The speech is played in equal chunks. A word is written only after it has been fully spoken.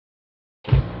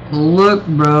Look,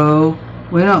 bro,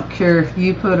 we don't care if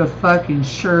you put a fucking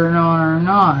shirt on or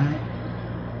not.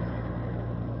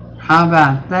 How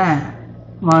about that?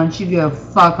 Why don't you go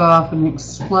fuck off and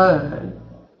explode?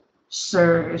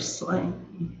 Seriously.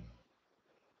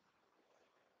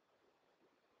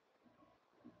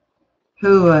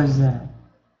 Who was that?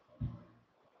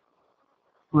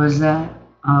 Was that,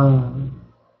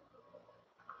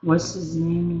 what's his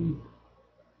name?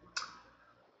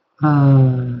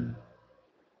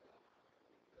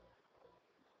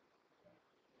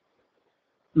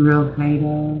 Real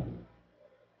Payday?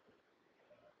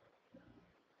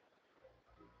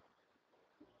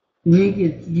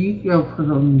 You go put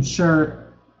on a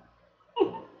shirt.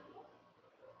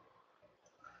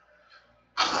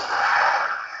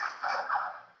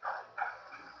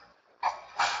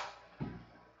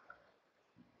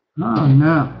 Oh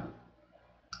no.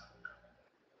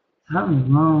 Something's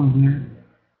wrong here.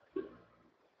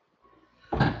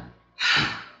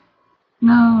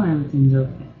 No, everything's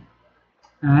okay.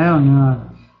 I don't know.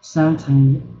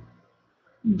 Sometimes.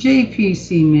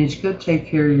 JPC Mitch, go take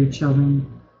care of your children.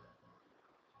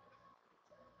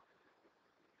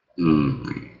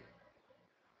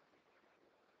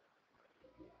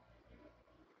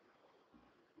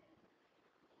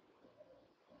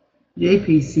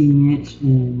 JPC Mitch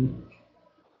and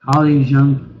all these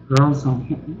young girls on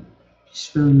here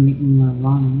just really make me want to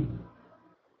vomit.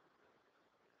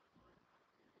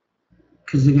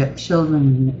 Because they got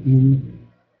children and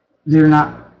they're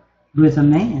not with a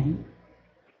man.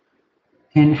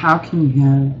 And how can you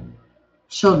have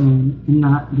children and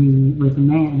not be with a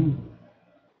man?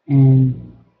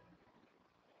 And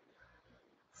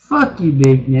fuck you,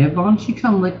 Big Nib. Why don't you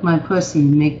come lick my pussy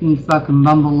and make me fucking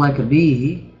bumble like a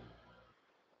bee?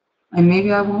 And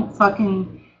maybe I won't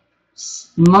fucking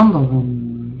mumble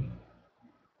anymore.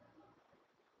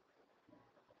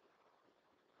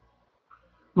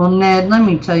 Well, Ned, let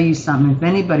me tell you something. If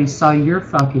anybody saw your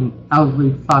fucking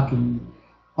ugly fucking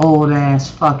old ass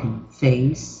fucking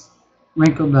face,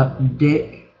 wrinkled up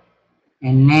dick,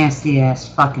 and nasty ass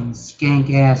fucking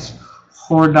skank ass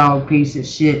whore dog piece of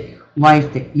shit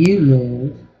life that you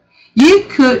live, you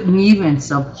couldn't even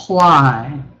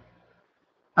supply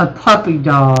a puppy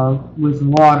dog with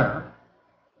water.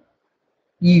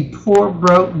 You poor,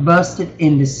 broke, busted,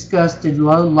 and disgusted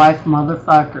low-life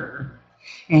motherfucker.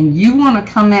 And you want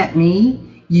to come at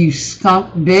me, you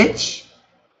skunk bitch?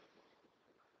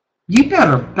 You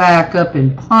better back up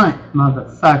and punt,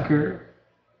 motherfucker.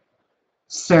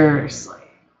 Seriously.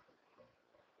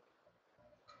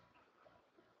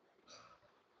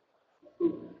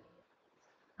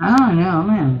 I don't know, I'm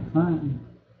having fun.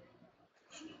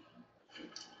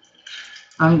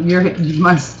 You're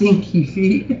my stinky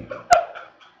feet.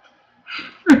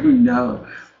 No,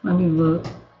 let me look.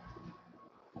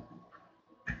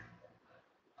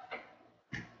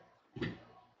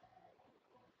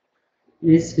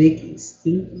 This Vicky's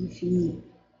stinky feet.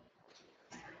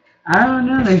 I don't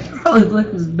know, they probably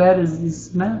look as bad as they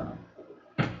smell.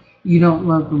 You don't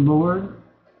love the Lord?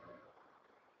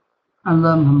 I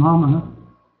love my mama,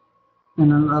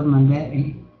 and I love my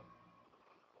daddy.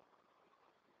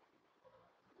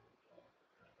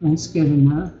 That's good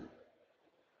enough.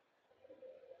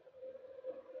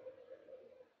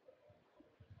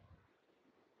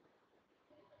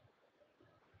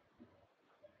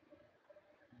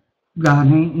 God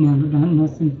ain't never done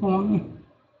nothing for me.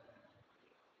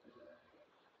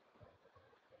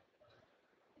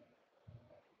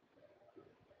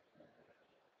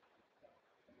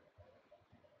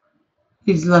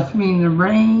 He's left me in the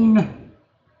rain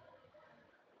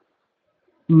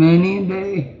many a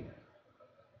day.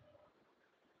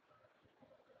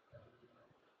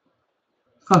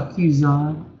 Fuck you,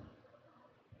 Zod.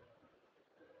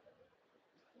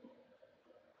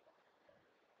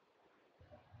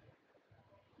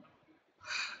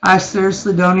 I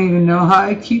seriously don't even know how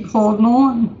I keep holding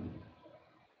on.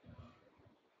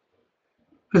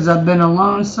 Because I've been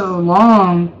alone so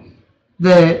long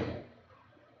that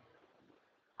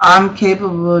I'm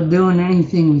capable of doing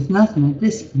anything with nothing at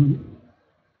this point.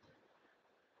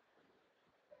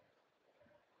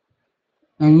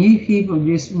 And you people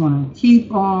just want to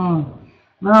keep on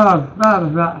blah, blah,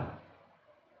 blah.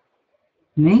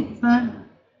 It ain't fun.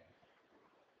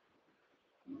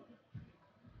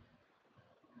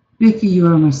 Vicky, you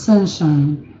are my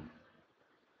sunshine.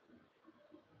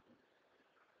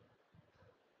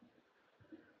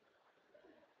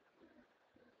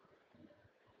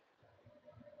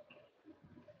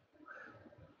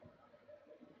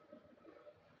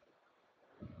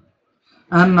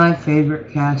 I'm my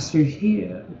favorite caster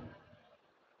here.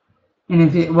 And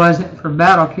if it wasn't for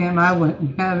Battle Cam, I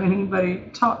wouldn't have anybody to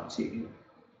talk to.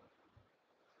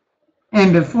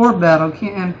 And before Battle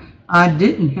Cam, I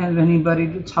didn't have anybody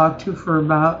to talk to for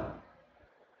about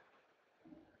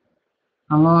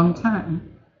a long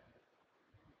time.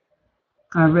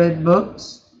 I read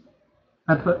books.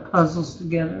 I put puzzles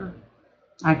together.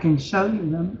 I can show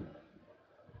you them.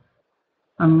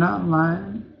 I'm not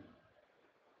lying.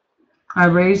 I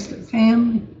raised a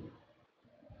family.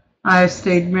 I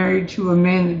stayed married to a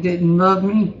man that didn't love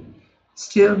me.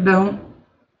 Still don't.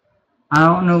 I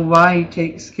don't know why he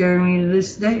takes care of me to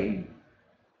this day.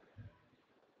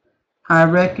 I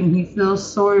reckon he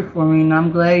feels sorry for me, and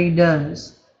I'm glad he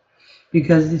does.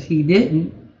 Because if he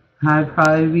didn't, I'd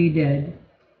probably be dead.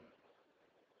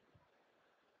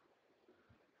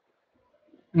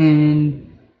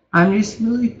 And I'm just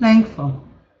really thankful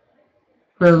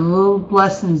for the little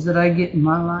blessings that I get in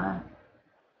my life.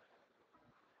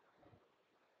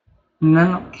 And I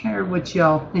don't care what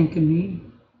y'all think of me.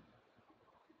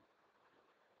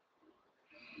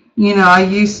 You know, I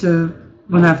used to,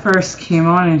 when I first came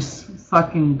on this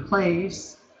fucking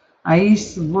place, I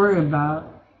used to worry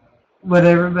about what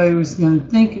everybody was going to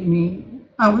think of me.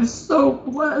 I was so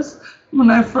blessed. When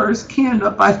I first came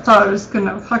up, I thought I was going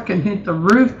to fucking hit the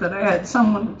roof, that I had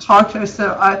someone to talk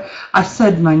to. I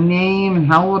said my name and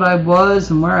how old I was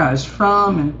and where I was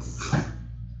from, and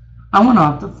I went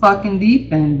off the fucking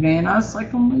deep end, man. I was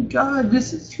like, oh my God,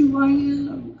 this is who I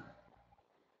am.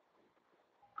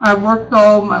 I worked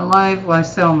all my life, well, I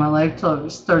say all my life till I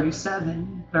was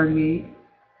 37, 38.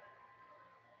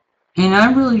 And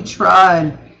I really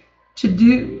tried to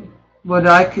do what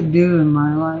I could do in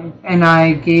my life. And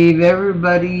I gave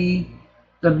everybody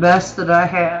the best that I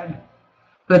had.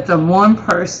 But the one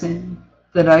person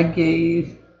that I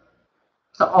gave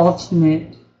the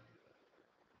ultimate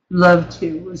love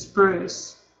to was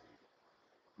Bruce.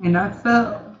 And I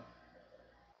felt.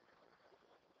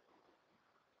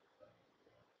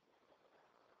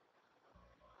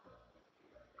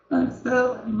 I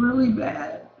felt really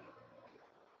bad.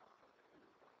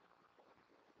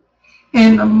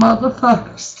 And the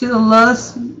motherfucker still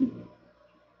loves me.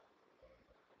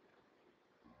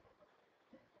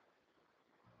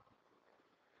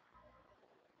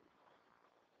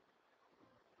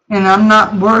 And I'm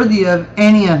not worthy of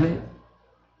any of it.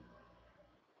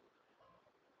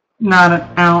 Not an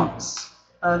ounce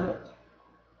of it.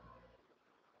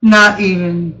 Not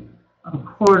even a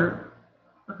quarter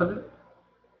of it.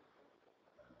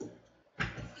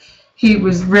 He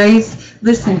was raised,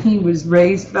 listen, he was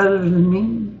raised better than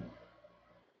me.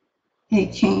 He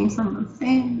came from a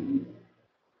family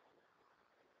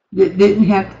that didn't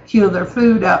have to kill their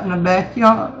food out in the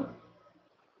backyard.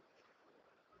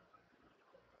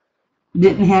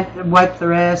 Didn't have to wipe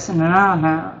their ass in an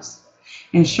outhouse.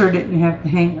 And sure didn't have to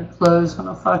hang their clothes on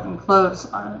a fucking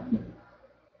clothesline.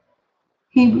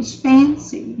 He was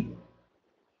fancy.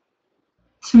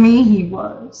 To me, he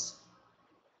was.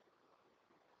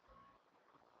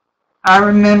 I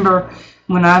remember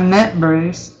when I met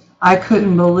Bruce, I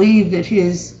couldn't believe that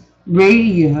his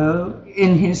radio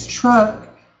in his truck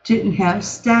didn't have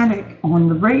static on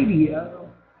the radio.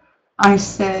 I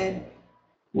said,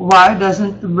 why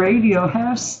doesn't the radio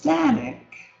have static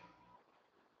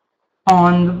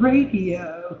on the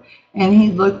radio? And he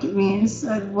looked at me and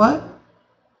said, what?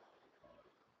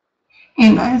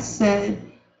 And I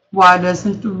said, why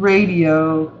doesn't the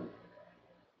radio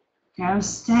have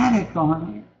static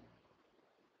on it?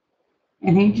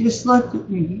 And he just looked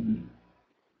at me